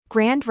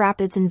Grand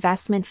Rapids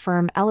investment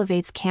firm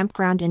elevates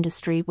campground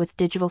industry with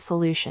digital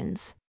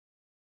solutions.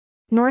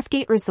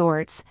 Northgate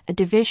Resorts, a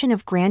division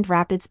of Grand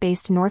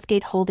Rapids-based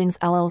Northgate Holdings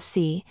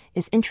LLC,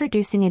 is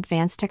introducing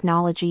advanced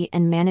technology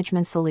and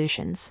management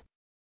solutions.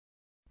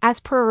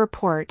 As per a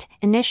report,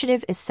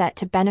 initiative is set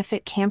to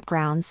benefit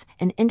campgrounds,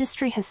 an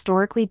industry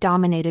historically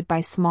dominated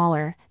by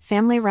smaller,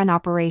 family-run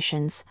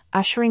operations,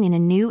 ushering in a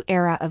new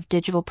era of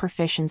digital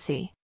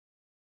proficiency.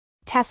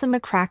 Tessa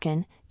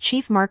McCracken,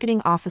 Chief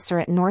Marketing Officer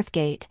at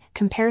Northgate,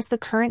 compares the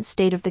current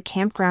state of the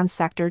campground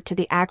sector to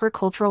the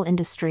agricultural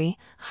industry,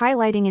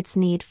 highlighting its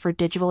need for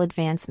digital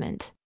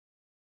advancement.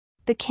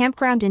 The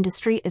campground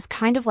industry is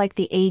kind of like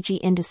the AG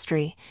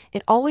industry,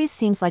 it always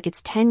seems like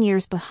it's 10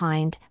 years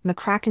behind,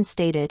 McCracken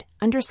stated,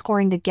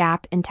 underscoring the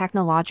gap in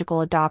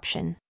technological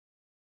adoption.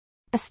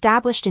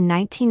 Established in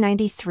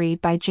 1993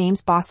 by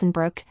James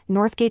Bossenbrook,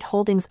 Northgate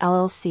Holdings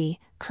LLC,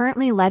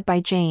 currently led by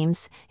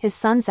James, his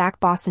son Zach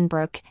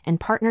Bossenbrook, and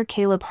partner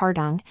Caleb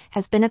Hardung,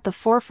 has been at the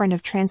forefront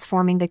of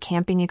transforming the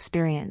camping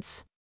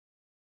experience.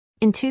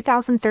 In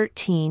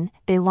 2013,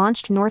 they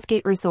launched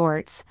Northgate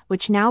Resorts,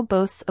 which now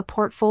boasts a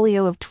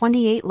portfolio of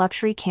 28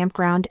 luxury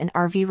campground and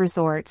RV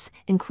resorts,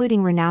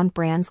 including renowned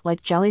brands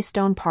like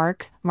Jellystone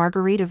Park,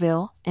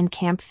 Margaritaville, and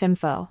Camp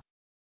Fimfo.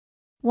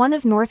 One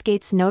of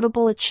Northgate's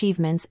notable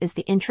achievements is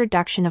the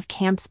introduction of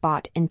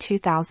CampSpot in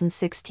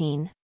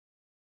 2016.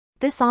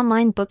 This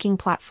online booking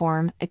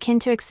platform, akin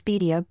to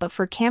Expedia but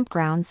for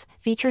campgrounds,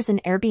 features an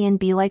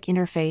Airbnb-like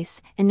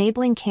interface,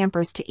 enabling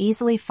campers to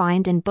easily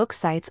find and book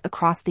sites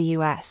across the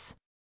U.S.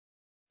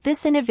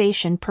 This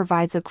innovation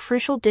provides a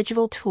crucial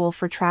digital tool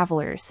for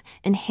travelers,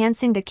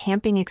 enhancing the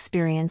camping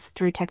experience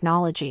through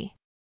technology.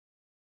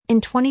 In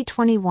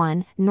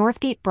 2021,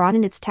 Northgate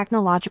broadened its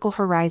technological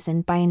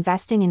horizon by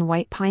investing in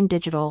White Pine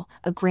Digital,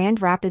 a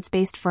Grand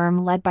Rapids-based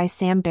firm led by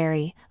Sam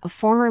Berry, a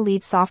former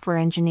lead software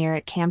engineer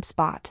at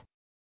CampSpot.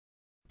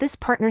 This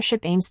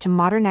partnership aims to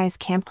modernize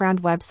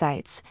campground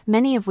websites,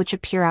 many of which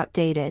appear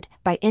outdated,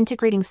 by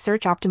integrating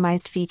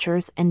search-optimized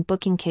features and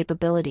booking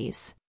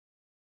capabilities.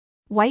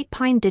 White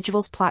Pine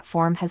Digital's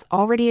platform has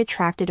already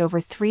attracted over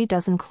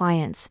 36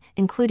 clients,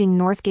 including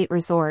Northgate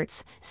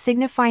Resorts,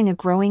 signifying a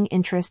growing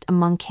interest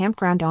among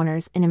campground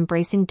owners in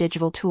embracing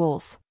digital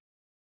tools.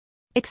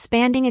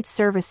 Expanding its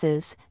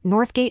services,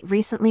 Northgate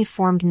recently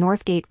formed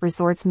Northgate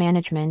Resorts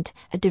Management,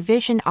 a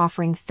division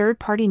offering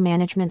third-party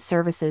management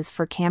services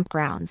for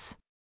campgrounds.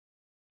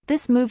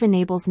 This move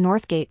enables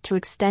Northgate to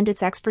extend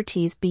its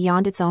expertise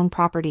beyond its own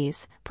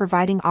properties,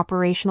 providing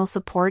operational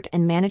support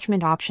and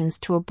management options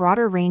to a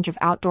broader range of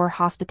outdoor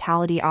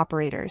hospitality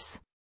operators.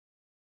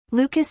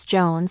 Lucas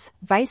Jones,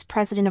 Vice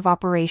President of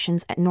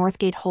Operations at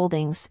Northgate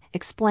Holdings,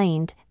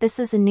 explained, "This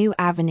is a new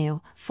avenue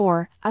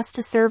for us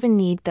to serve a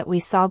need that we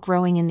saw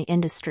growing in the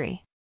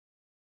industry."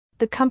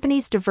 The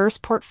company's diverse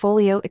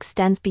portfolio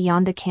extends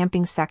beyond the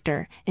camping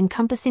sector,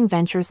 encompassing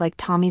ventures like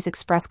Tommy's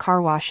Express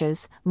Car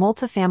Washes,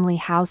 multifamily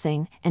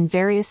housing, and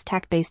various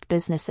tech-based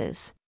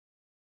businesses.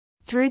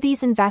 Through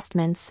these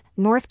investments,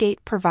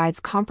 Northgate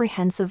provides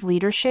comprehensive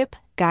leadership,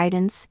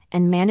 guidance,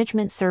 and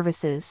management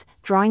services,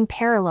 drawing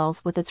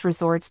parallels with its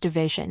resorts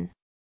division.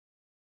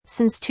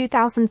 Since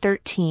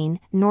 2013,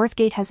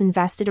 Northgate has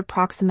invested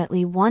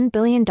approximately $1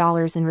 billion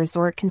in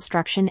resort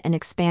construction and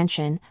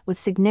expansion, with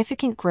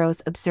significant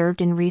growth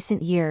observed in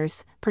recent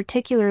years,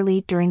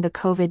 particularly during the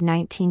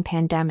COVID-19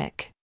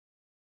 pandemic.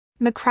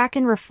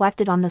 McCracken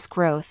reflected on this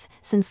growth.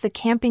 "Since the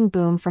camping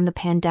boom from the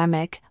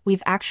pandemic,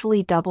 we've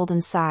actually doubled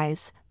in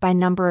size, by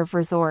number of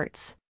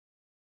resorts."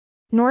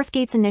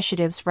 Northgate's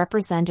initiatives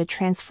represent a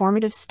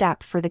transformative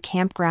step for the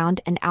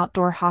campground and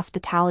outdoor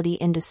hospitality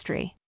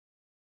industry.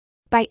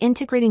 By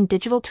integrating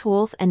digital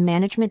tools and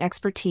management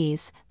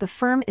expertise, the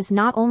firm is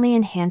not only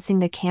enhancing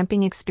the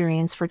camping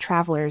experience for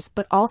travelers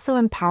but also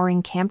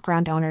empowering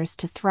campground owners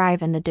to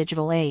thrive in the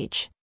digital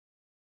age.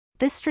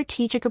 This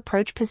strategic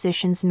approach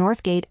positions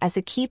Northgate as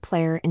a key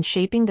player in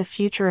shaping the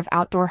future of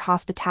outdoor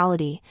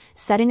hospitality,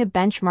 setting a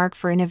benchmark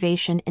for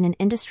innovation in an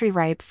industry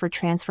ripe for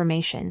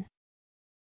transformation.